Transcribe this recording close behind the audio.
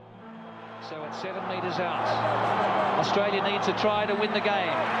So it's 7 metres out. Australia needs a try to win the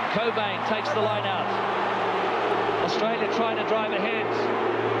game. Cobain takes the line out. Australia trying to drive ahead.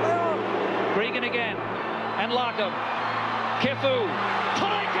 Gregan again. And Larkham. Kefu.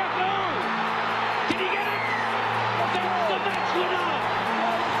 Try Kefu! Did he get it? That's the match winner!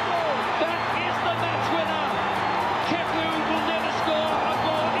 That is the match winner! Kefu will never score a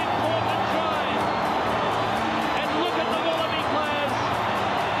more important try. And look at the Wallaby players.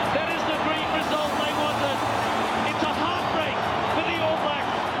 That is the dream result they wanted. It's a heartbreak for the All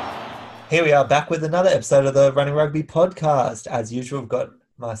Blacks. Here we are back with another episode of the Running Rugby podcast. As usual, we've got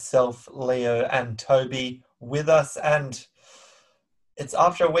myself, Leo and Toby with us, and it's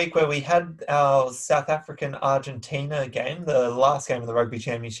after a week where we had our South African-Argentina game, the last game of the Rugby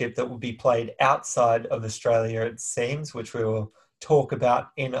Championship that will be played outside of Australia, it seems, which we will talk about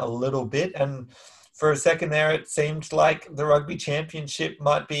in a little bit. And for a second there, it seemed like the Rugby Championship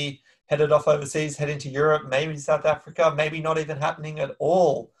might be headed off overseas, heading to Europe, maybe South Africa, maybe not even happening at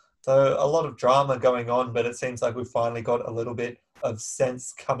all. So a lot of drama going on, but it seems like we've finally got a little bit of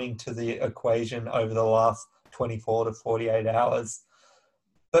sense coming to the equation over the last 24 to 48 hours.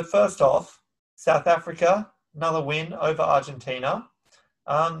 But first off, South Africa, another win over Argentina.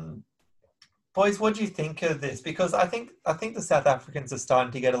 Boys, what do you think of this? Because I think the South Africans are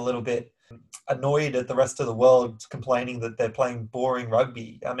starting to get a little bit annoyed at the rest of the world complaining that they're playing boring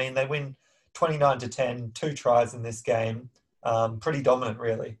rugby. I mean, they win 29-10, 2 tries in this game. Pretty dominant,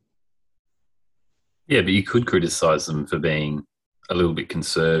 really. Yeah, but you could criticise them for being a little bit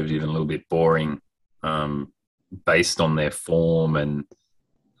conservative and a little bit boring based on their form and,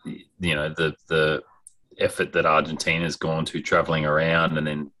 you know, the effort that Argentina's gone to travelling around and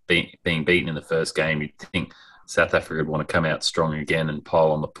then being beaten in the first game. You'd think South Africa would want to come out strong again and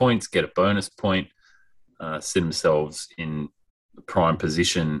pile on the points, get a bonus point, sit themselves in prime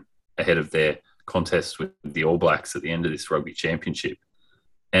position ahead of their contest with the All Blacks at the end of this Rugby Championship.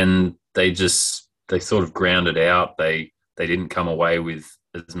 And they sort of grounded out. They didn't come away with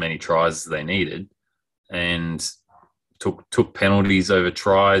as many tries as they needed and took penalties over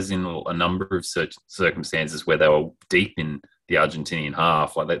tries in a number of circumstances where they were deep in the Argentinian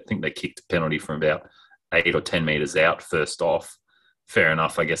half. Like, I think they kicked a penalty from about 8 or 10 metres out first off. Fair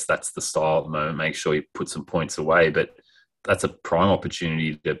enough. I guess that's the style at the moment. Make sure you put some points away, but that's a prime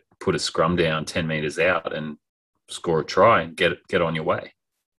opportunity to put a scrum down 10 metres out and score a try and get on your way.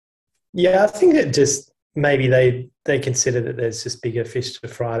 Yeah, I think that just maybe they consider that there's just bigger fish to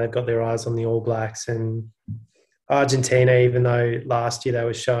fry. They've got their eyes on the All Blacks and Argentina, even though last year they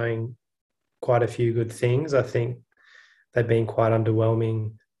were showing quite a few good things. I think they've been quite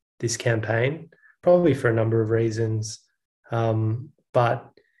underwhelming this campaign, probably for a number of reasons.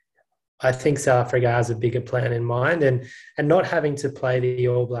 But I think South Africa has a bigger plan in mind, and not having to play the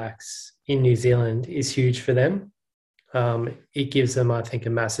All Blacks in New Zealand is huge for them. It gives them, I think, a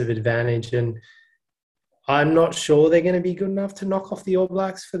massive advantage, and I'm not sure they're going to be good enough to knock off the All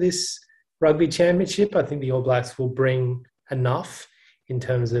Blacks for this Rugby Championship. I think the All Blacks will bring enough in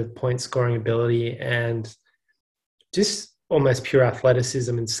terms of point scoring ability and just almost pure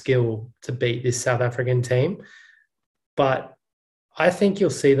athleticism and skill to beat this South African team. But I think you'll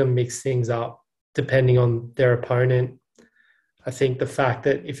see them mix things up depending on their opponent. I think the fact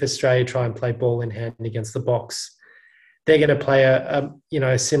that if Australia try and play ball in hand against the box, they're going to play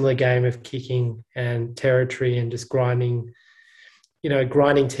a similar game of kicking and territory and just grinding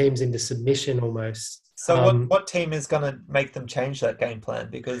teams into submission almost. So what team is going to make them change that game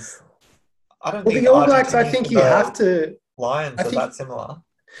plan? Because I don't think the All Blacks, I think you have to... Lions are that similar.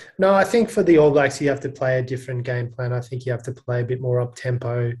 No, I think for the All Blacks, you have to play a different game plan. I think you have to play a bit more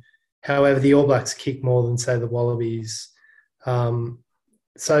up-tempo. However, the All Blacks kick more than, say, the Wallabies.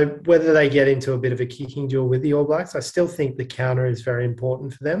 So whether they get into a bit of a kicking duel with the All Blacks, I still think the counter is very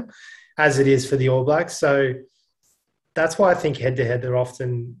important for them, as it is for the All Blacks. So that's why I think head-to-head, they're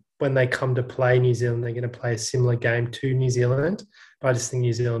often, when they come to play New Zealand, they're going to play a similar game to New Zealand. But I just think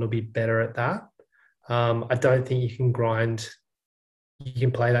New Zealand will be better at that. I don't think you can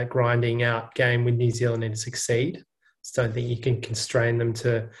play that grinding out game with New Zealand and succeed. Just don't think you can constrain them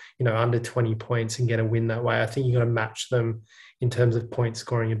to, under 20 points and get a win that way. I think you've got to match them in terms of point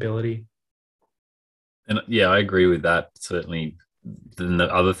scoring ability. And yeah, I agree with that. Certainly, then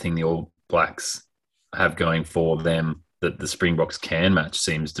the other thing the All Blacks have going for them that the Springboks can match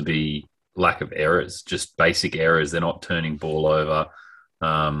seems to be lack of errors, just basic errors. They're not turning ball over.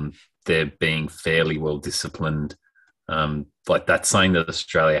 They're being fairly well disciplined. Like, that's something that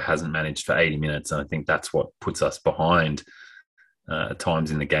Australia hasn't managed for 80 minutes, and I think that's what puts us behind at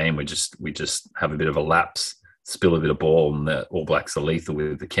times in the game. We just have a bit of a lapse, spill a bit of ball, and the All Blacks are lethal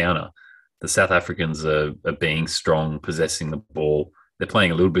with the counter. the South Africans are being strong, possessing the ball. They're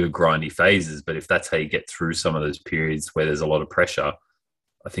playing a little bit of grindy phases, but if that's how you get through some of those periods where there's a lot of pressure,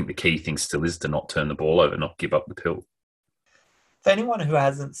 I think the key thing still is to not turn the ball over, not give up the pill. For anyone who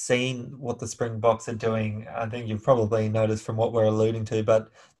hasn't seen what the Springboks are doing, I think you've probably noticed from what we're alluding to, but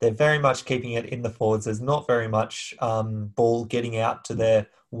they're very much keeping it in the forwards. There's not very much ball getting out to their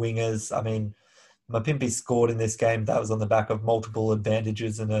wingers. I mean, Mapimpi scored in this game. That was on the back of multiple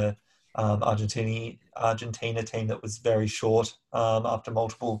advantages in a Argentina team that was very short after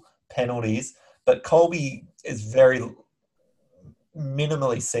multiple penalties. But Colby is very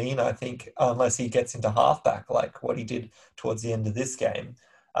minimally seen, I think, unless he gets into halfback like what he did towards the end of this game.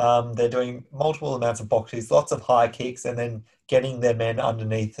 They're doing multiple amounts of boxes, lots of high kicks, and then getting their men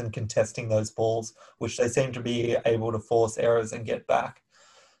underneath and contesting those balls, which they seem to be able to force errors and get back.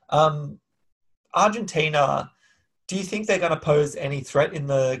 Argentina, do you think they're going to pose any threat in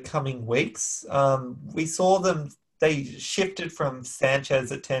the coming weeks? We saw them, they shifted from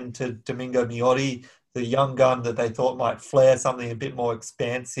Sanchez at 10 to Domingo Miotti, the young gun that they thought might flare something a bit more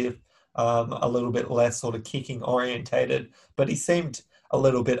expansive, a little bit less sort of kicking orientated, but he seemed a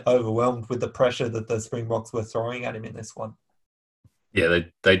little bit overwhelmed with the pressure that the Springboks were throwing at him in this one. Yeah,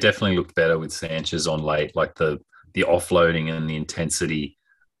 they definitely looked better with Sanchez on late, like the offloading and the intensity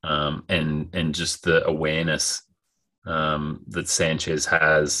and just the awareness that Sanchez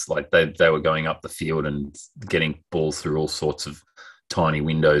has. Like they were going up the field and getting balls through all sorts of tiny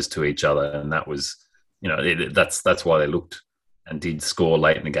windows to each other, and that was, that's why they looked and did score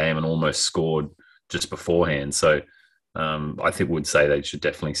late in the game and almost scored just beforehand. So I think would say they should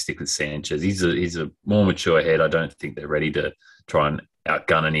definitely stick with Sanchez. He's a more mature head. I don't think they're ready to try and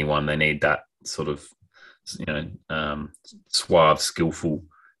outgun anyone. They need that sort of suave, skillful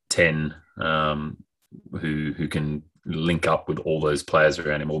 10 who can link up with all those players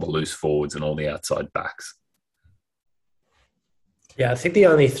around him, all the loose forwards and all the outside backs. Yeah, I think the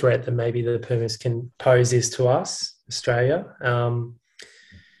only threat that maybe the Pumas can pose is to us, Australia.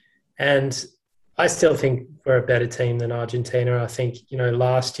 And I still think we're a better team than Argentina. I think,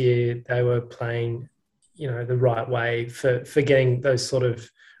 last year they were playing, the right way for getting those sort of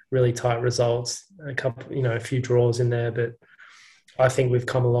really tight results. A few draws in there, but I think we've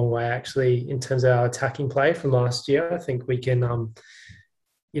come a long way actually in terms of our attacking play from last year. I think we can,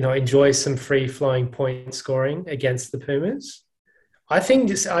 enjoy some free-flowing point scoring against the Pumas. I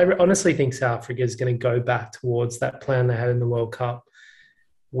honestly think South Africa is going to go back towards that plan they had in the World Cup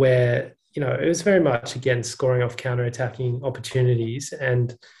where, it was very much, again, scoring off counter-attacking opportunities,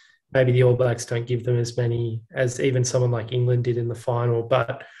 and maybe the All Blacks don't give them as many as even someone like England did in the final.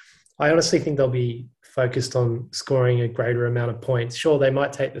 But I honestly think they'll be focused on scoring a greater amount of points. Sure, they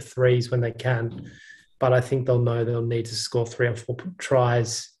might take the threes when they can, but I think they'll know they'll need to score 3 or 4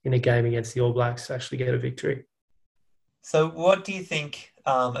 tries in a game against the All Blacks to actually get a victory. So what do you think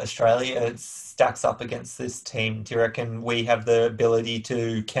Australia stacks up against this team? Do you reckon we have the ability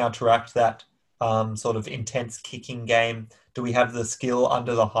to counteract that sort of intense kicking game? Do we have the skill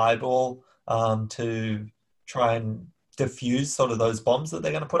under the high ball to try and diffuse sort of those bombs that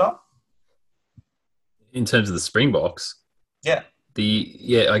they're going to put up? In terms of the Springboks? Yeah.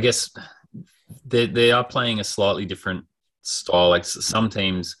 I guess they are playing a slightly different style. Like some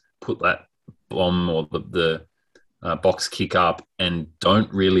teams put that bomb or the box kick up and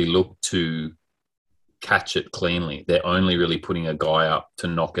don't really look to catch it cleanly. They're only really putting a guy up to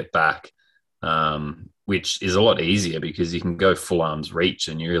knock it back, which is a lot easier because you can go full arms reach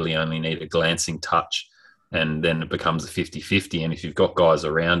and you really only need a glancing touch, and then it becomes a 50-50. And if you've got guys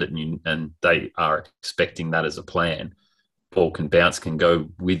around it and they are expecting that as a plan, ball can bounce, can go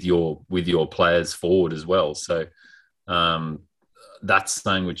with your players forward as well. So that's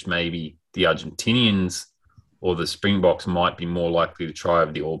something which maybe the Argentinians or the Springboks might be more likely to try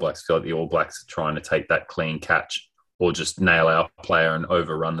over the All Blacks. I feel like the All Blacks are trying to take that clean catch or just nail our player and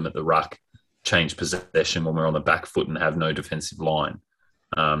overrun them at the ruck, change possession when we're on the back foot and have no defensive line.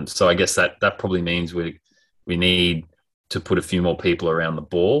 So I guess that probably means we need to put a few more people around the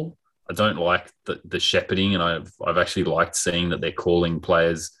ball. I don't like the shepherding, and I've actually liked seeing that they're calling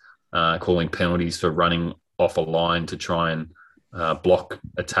players, calling penalties for running off a line to try and block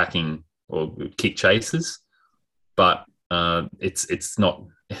attacking or kick chases. But it's not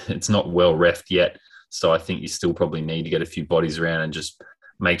well reffed yet. So I think you still probably need to get a few bodies around and just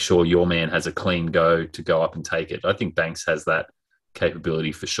make sure your man has a clean go to go up and take it. I think Banks has that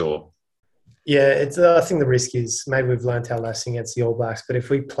capability for sure. Yeah, I think the risk is maybe we've learnt our lesson against the All Blacks, but if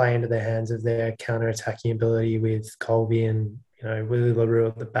we play into the hands of their counter-attacking ability with Colby and, Willie LaRue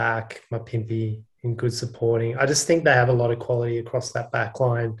at the back, Mapimpi in good supporting, I just think they have a lot of quality across that back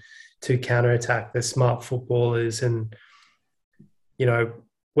line to counterattack. They're smart footballers, and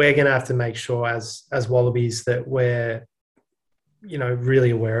we're going to have to make sure as Wallabies that we're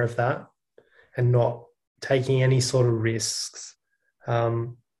really aware of that and not taking any sort of risks.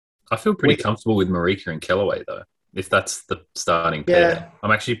 I feel pretty comfortable with Marika and Kellaway, though, if that's the starting pair.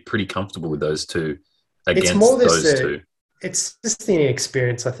 I'm actually pretty comfortable with those two against those two. It's just the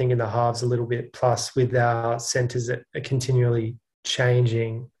inexperience, I think, in the halves a little bit, plus with our centres that are continually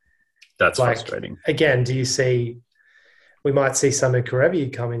changing. That's frustrating. Again, do you see we might see Samu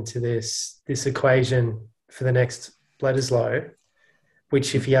Karevi come into this equation for the next Bledisloe,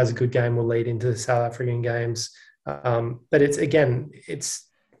 which if he has a good game will lead into the South African games. But it's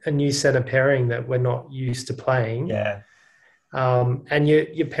a new centre pairing that we're not used to playing. Yeah. And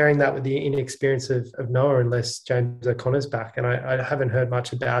you're pairing that with the inexperience of Noah, unless James O'Connor's back. And I haven't heard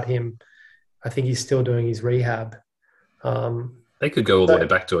much about him. I think he's still doing his rehab. They could go all the way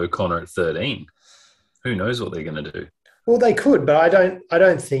back to O'Connor at 13. Who knows what they're going to do? Well, they could, but I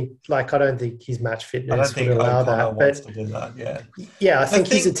don't think his match fitness would allow that. Wants to do that. Yeah, I think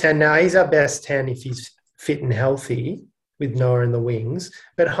he's a 10 now. He's our best 10 if he's fit and healthy with Noah in the wings.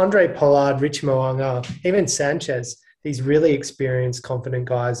 But Handré Pollard, Rich Mo'unga, even Sanchez, these really experienced, confident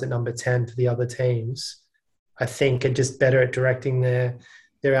guys at number 10 for the other teams, I think are just better at directing their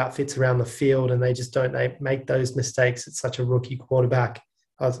outfits around the field, and they just don't make those mistakes that such a rookie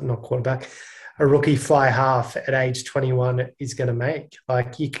a rookie fly half at age 21 is going to make.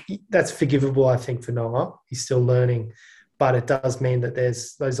 That's forgivable, I think, for Noah. He's still learning, but it does mean that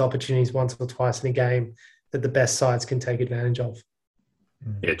there's those opportunities once or twice in a game that the best sides can take advantage of.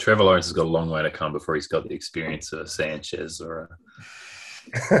 Yeah, Trevor Lawrence has got a long way to come before he's got the experience of a Sanchez or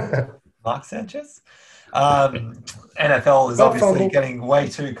Mark Sanchez. NFL is obviously getting way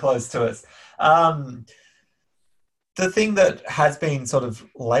too close to us. The thing that has been sort of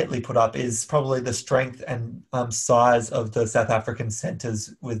lately put up is probably the strength and size of the South African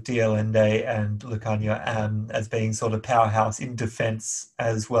centres, with Diolende and Lukhanyo as being sort of powerhouse in defence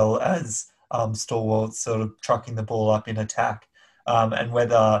as well as stalwarts sort of trucking the ball up in attack, and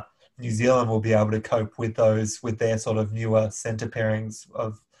whether New Zealand will be able to cope with those with their sort of newer centre pairings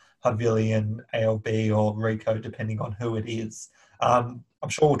of Havili and ALB or Rico, depending on who it is. I'm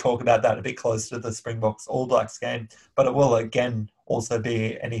sure we'll talk about that a bit closer to the Springboks All Blacks game, but it will again also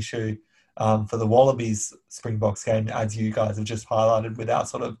be an issue for the Wallabies Springboks game, as you guys have just highlighted, with our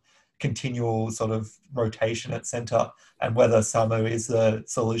sort of continual sort of rotation at centre, and whether Samu is the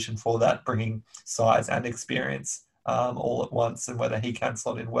solution for that, bringing size and experience all at once, and whether he can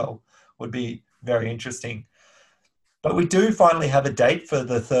slot in well would be very interesting. But we do finally have a date for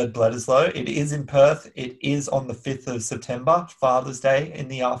the third Bledisloe. It is in Perth. It is on the 5th of September, Father's Day in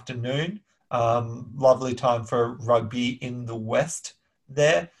the afternoon. Lovely time for rugby in the West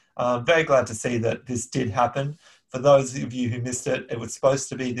there. Very glad to see that this did happen. For those of you who missed it, it was supposed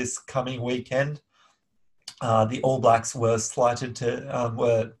to be this coming weekend. The All Blacks were chartered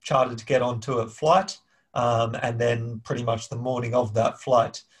to get onto a flight. And then pretty much the morning of that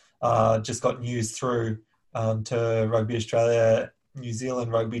flight, just got news through to Rugby Australia. New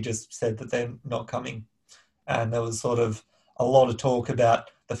Zealand Rugby just said that they're not coming. And there was sort of a lot of talk about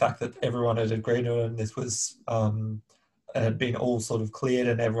the fact that everyone had agreed on it, and this was had been all sort of cleared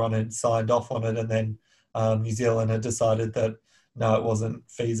and everyone had signed off on it. And then New Zealand had decided that no, it wasn't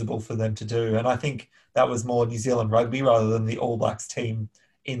feasible for them to do. And I think that was more New Zealand Rugby rather than the All Blacks team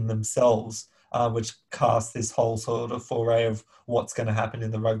in themselves, which cast this whole sort of foray of what's going to happen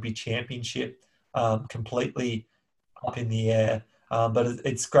in the Rugby Championship completely up in the air. But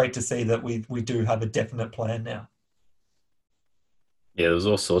it's great to see that we do have a definite plan now. Yeah, there's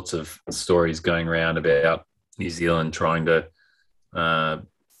all sorts of stories going around about New Zealand trying to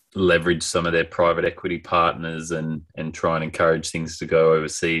leverage some of their private equity partners and try and encourage things to go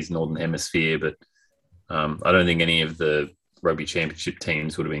overseas, Northern Hemisphere. But I don't think any of the Rugby Championship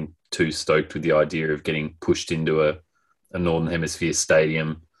teams would have been too stoked with the idea of getting pushed into a Northern Hemisphere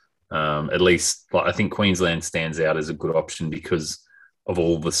stadium. At least, I think Queensland stands out as a good option because of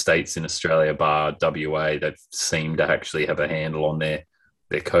all the states in Australia, bar WA, that seem to actually have a handle on their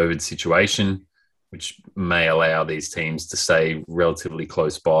COVID situation, which may allow these teams to stay relatively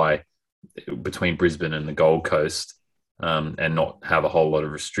close by between Brisbane and the Gold Coast, and not have a whole lot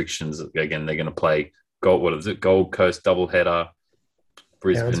of restrictions. Again, they're going to play Gold Coast doubleheader,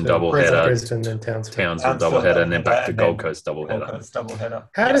 Brisbane Brisbane, doubleheader, then Townsville. Townsville doubleheader, and then back to Gold Coast Gold doubleheader. Coast doubleheader.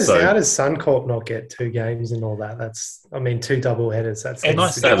 How does Suncorp not get 2 games and all that? Two doubleheaders. That's It's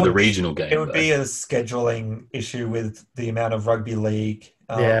nice to have the regional game. It would be a scheduling issue with the amount of rugby league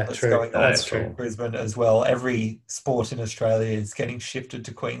that's true. going on That's in Brisbane as well. Every sport in Australia is getting shifted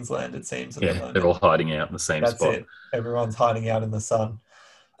to Queensland, it seems. At the moment. They're all hiding out in the same spot. That's it. Everyone's hiding out in the sun.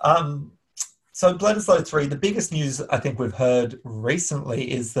 So Bledisloe 3, the biggest news I think we've heard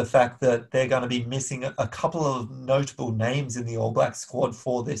recently is the fact that they're going to be missing a couple of notable names in the All Black squad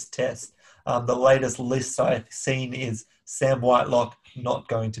for this test. The latest list I've seen is Sam Whitelock not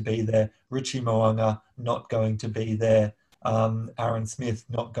going to be there, Richie Mo'unga not going to be there, Aaron Smith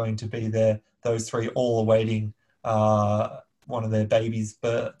not going to be there. Those 3 all awaiting one of their babies'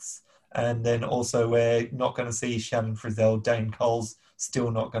 births. And then also we're not going to see Shannon Frizzell, Dane Coles still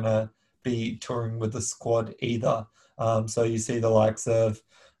not going to be touring with the squad either. So you see the likes of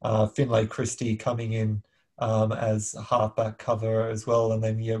Finlay Christie coming in as halfback cover as well. And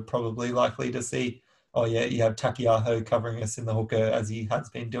then you're probably likely to see, you have Takiaho covering us in the hooker as he has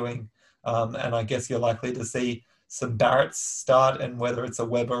been doing. And I guess you're likely to see some Barretts start, and whether it's a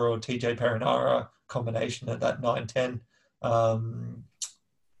Weber or TJ Perinara combination at that 9-10.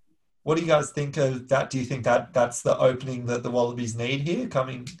 What do you guys think of that? Do you think that that's the opening that the Wallabies need here,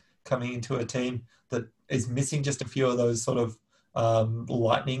 coming into a team that is missing just a few of those sort of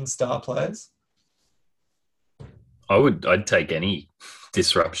lightning star players? I'd take any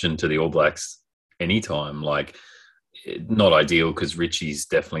disruption to the All Blacks anytime. Like, not ideal because Richie's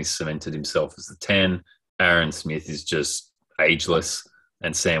definitely cemented himself as the 10. Aaron Smith is just ageless.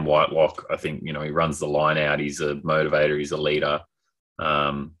 And Sam Whitelock, I think, he runs the line out. He's a motivator. He's a leader.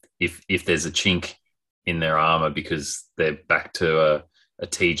 If there's a chink in their armour because they're back to a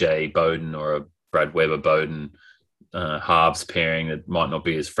TJ Bowden or a Brad Weber Bowden halves pairing that might not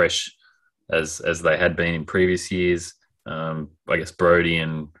be as fresh as they had been in previous years. I guess Brody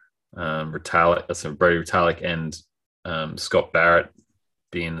and Brody Retallick and Scott Barrett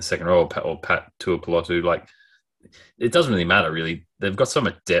being the second row, or Pat Tuipulotu. Like, it doesn't really matter, really. They've got so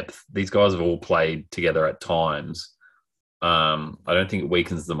much depth. These guys have all played together at times. I don't think it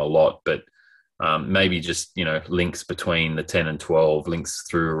weakens them a lot, but maybe just, links between the 10 and 12, links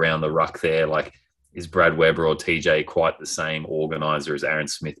through around the ruck there. Like, is Brad Weber or TJ quite the same organizer as Aaron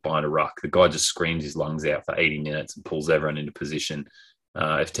Smith behind a ruck? The guy just screams his lungs out for 80 minutes and pulls everyone into position.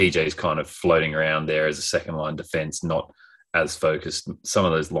 If TJ is kind of floating around there as a second line defense, not as focused, some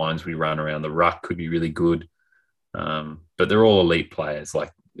of those lines we run around the ruck could be really good. But they're all elite players.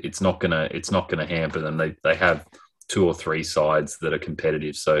 Like, it's not gonna hamper them. They have 2 or 3 sides that are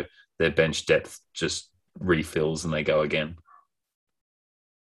competitive, so their bench depth just refills and they go again.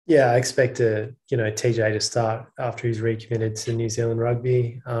 Yeah, I expect TJ to start after he's recommitted to New Zealand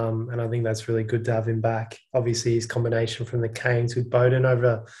rugby, and I think that's really good to have him back. Obviously, his combination from the Canes with Bowden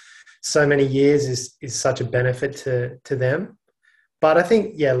over so many years is such a benefit to them. But I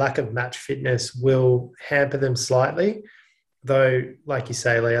think, lack of match fitness will hamper them slightly, though, like you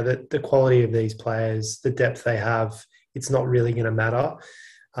say, Leo, the quality of these players, the depth they have, it's not really going to matter.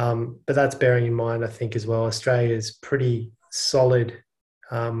 But that's bearing in mind, I think, as well, Australia's pretty solid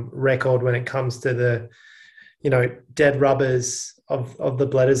record when it comes to the, dead rubbers of the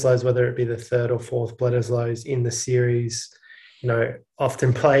Bledisloes, whether it be the 3rd or 4th Bledisloes in the series,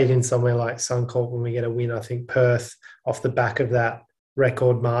 often played in somewhere like Suncorp when we get a win. I think Perth, off the back of that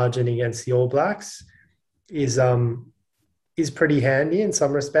record margin against the All Blacks, is pretty handy in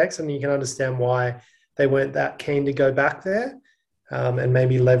some respects, and you can understand why they weren't that keen to go back there and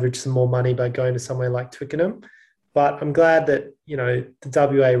maybe leverage some more money by going to somewhere like Twickenham. But I'm glad that, the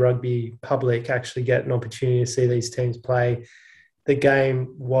WA rugby public actually get an opportunity to see these teams play. The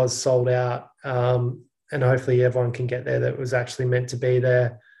game was sold out, and hopefully everyone can get there that was actually meant to be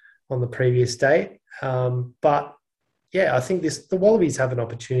there on the previous date. But I think the Wallabies have an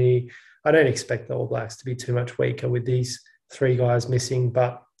opportunity. I don't expect the All Blacks to be too much weaker with these 3 guys missing,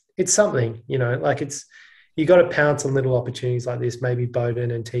 but it's something, you got to pounce on little opportunities like this. Maybe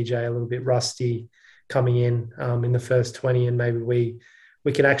Bowden and TJ a little bit rusty coming in the first 20, and maybe we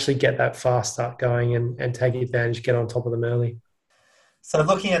can actually get that fast start going and take advantage, get on top of them early. So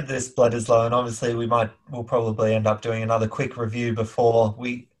looking at this Bledisloe, and obviously we'll probably end up doing another quick review before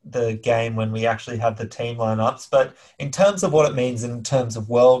the game when we actually have the team lineups. But in terms of what it means in terms of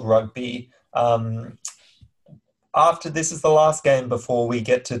world rugby, after this is the last game before we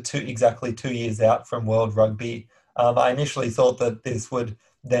get to exactly 2 years out from world rugby, I initially thought that this would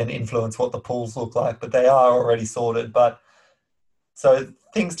then influence what the pools look like, but they are already sorted. But so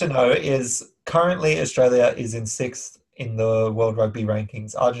things to know is currently Australia is in 6th in the World Rugby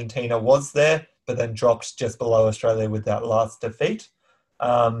rankings. Argentina was there, but then dropped just below Australia with that last defeat.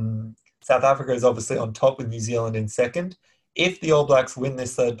 South Africa is obviously on top with New Zealand in second. If the All Blacks win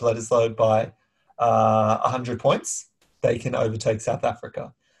this third Bledisloe by 100 points, they can overtake South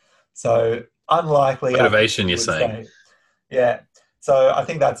Africa. So unlikely. Motivation, you're saying? Yeah. So I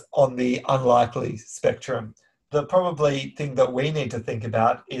think that's on the unlikely spectrum. The probably thing that we need to think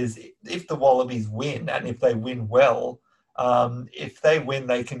about is if the Wallabies win, and if they win well, if they win,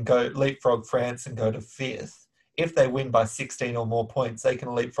 they can go leapfrog France and go to fifth. If they win by 16 or more points, they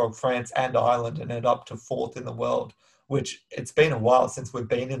can leapfrog France and Ireland and end up to fourth in the world, which it's been a while since we've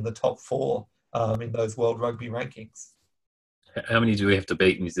been in the top four in those World Rugby rankings. How many do we have to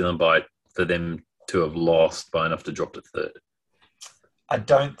beat New Zealand by for them to have lost by enough to drop to third? I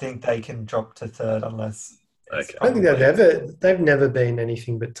don't think they can drop to third unless... Okay. I don't think they've never been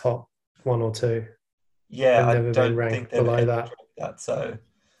anything but top 1 or 2. Yeah, They've I never don't been ranked think they've below ever that. dropped that. So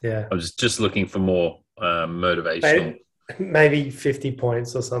Yeah. I was just looking for more motivational. Maybe 50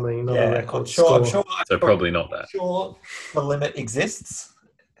 points or something, not a record I'm score. sure So probably not that. sure the limit exists,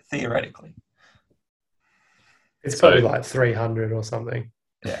 theoretically. It's probably like 300 or something.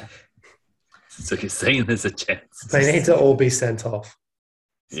 Yeah. So you're saying there's a chance. They need to all be sent off.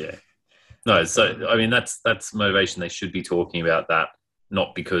 Yeah. No, so I mean that's motivation. They should be talking about that,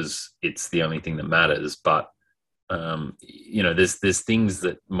 not because it's the only thing that matters, but there's things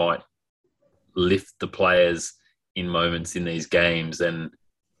that might lift the players in moments in these games. And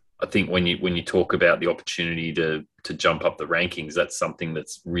I think when you talk about the opportunity to jump up the rankings, that's something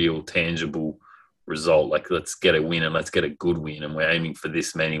that's real tangible result. Like, let's get a win and let's get a good win, and we're aiming for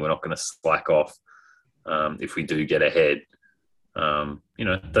this many. We're not going to slack off if we do get ahead.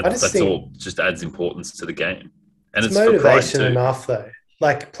 That's all just adds importance to the game. And it's motivation enough, though.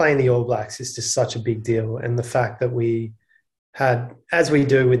 Like, playing the All Blacks is just such a big deal. And the fact that we had, as we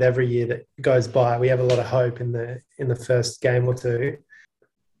do with every year that goes by, we have a lot of hope in the first game or two.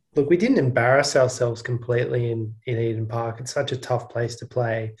 Look, we didn't embarrass ourselves completely in Eden Park. It's such a tough place to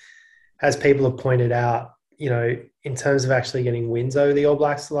play. As people have pointed out, in terms of actually getting wins over the All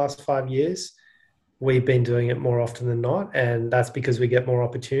Blacks the last 5 years, we've been doing it more often than not. And that's because we get more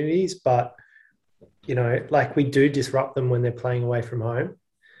opportunities. But, we do disrupt them when they're playing away from home.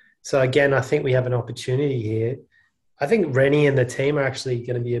 So, again, I think we have an opportunity here. I think Rennie and the team are actually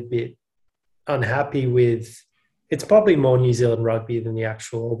going to be a bit unhappy with... It's probably more New Zealand rugby than the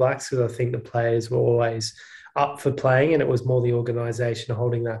actual All Blacks, because I think the players were always up for playing and it was more the organisation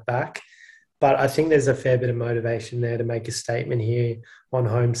holding that back. But I think there's a fair bit of motivation there to make a statement here on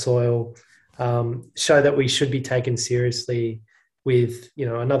home soil, show that we should be taken seriously with,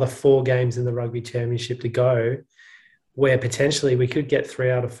 another 4 games in the Rugby Championship to go, where potentially we could get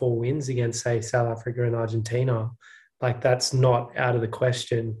 3 out of 4 wins against, say, South Africa and Argentina. Like, that's not out of the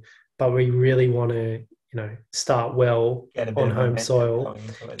question, but we really want to, start well on home soil,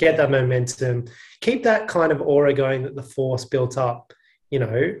 get that momentum, keep that kind of aura going that the Force built up,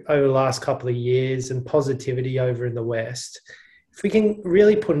 over the last couple of years, and positivity over in the West. If we can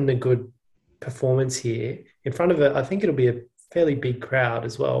really put in a good performance here in front of it, I think it'll be a fairly big crowd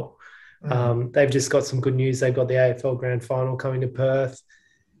as well. They've just got some good news. They've got the AFL Grand Final coming to Perth.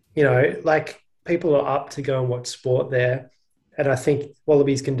 People are up to go and watch sport there. And I think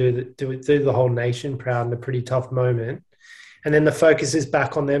Wallabies can do the whole nation proud in a pretty tough moment. And then the focus is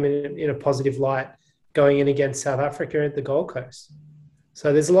back on them in a positive light going in against South Africa at the Gold Coast.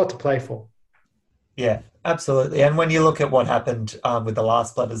 So there's a lot to play for. Yeah, absolutely. And when you look at what happened with the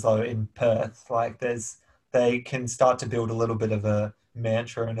last Bledisloe in Perth, they can start to build a little bit of a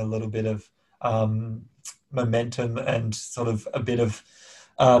mantra and a little bit of momentum and sort of a bit of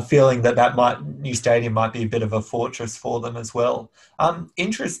feeling that new stadium might be a bit of a fortress for them as well.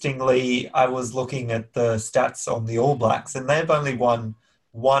 Interestingly, I was looking at the stats on the All Blacks, and they've only won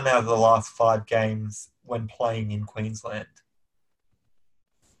 1 out of the last 5 games when playing in Queensland.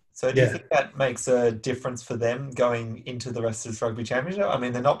 So do you think that makes a difference for them going into the rest of this Rugby Championship? I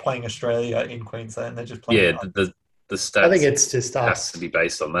mean, they're not playing Australia in Queensland. They're just playing... Yeah, the stats... I think it's just us. Has to be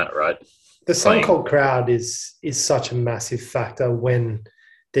based on that, right? The Suncorp crowd is such a massive factor when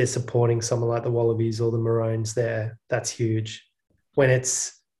they're supporting someone like the Wallabies or the Maroons there. That's huge. When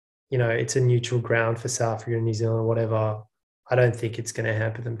it's, it's a neutral ground for South Africa and New Zealand or whatever, I don't think it's going to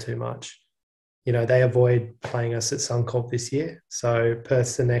hamper them too much. They avoid playing us at Suncorp this year. So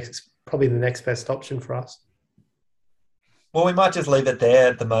Perth's probably the next best option for us. Well, we might just leave it there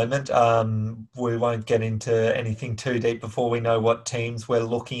at the moment. We won't get into anything too deep before we know what teams we're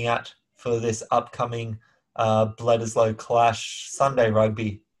looking at for this upcoming Bledisloe clash. Sunday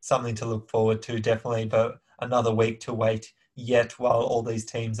rugby, something to look forward to, definitely. But another week to wait yet while all these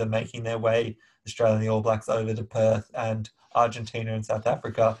teams are making their way. Australia and the All Blacks over to Perth, and Argentina and South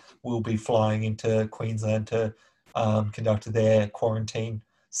Africa will be flying into Queensland to conduct their quarantine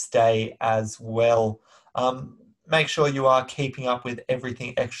stay as well. Make sure you are keeping up with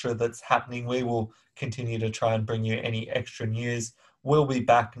everything extra that's happening. We will continue to try and bring you any extra news. We'll be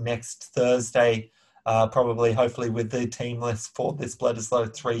back next Thursday, hopefully with the team list for this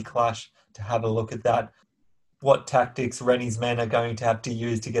Bledisloe 3 clash to have a look at that. What tactics Rennie's men are going to have to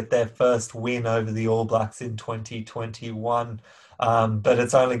use to get their first win over the All Blacks in 2021. But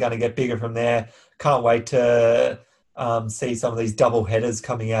it's only going to get bigger from there. Can't wait to see some of these double headers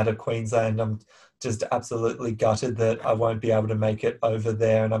coming out of Queensland. I'm just absolutely gutted that I won't be able to make it over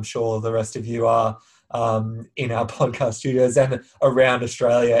there, and I'm sure the rest of you are in our podcast studios and around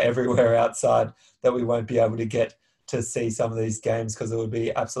Australia, everywhere outside, that we won't be able to get to see some of these games, because it would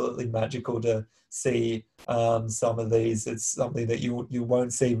be absolutely magical to see some of these. It's something that you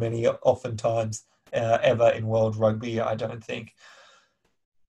won't see many oftentimes ever in world rugby, I don't think.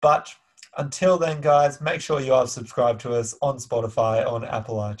 But until then, guys, make sure you are subscribed to us on Spotify, on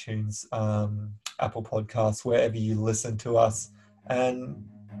Apple iTunes, Apple Podcasts, wherever you listen to us, and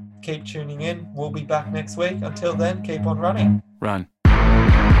keep tuning in. We'll be back next week. Until then, keep on running. Run.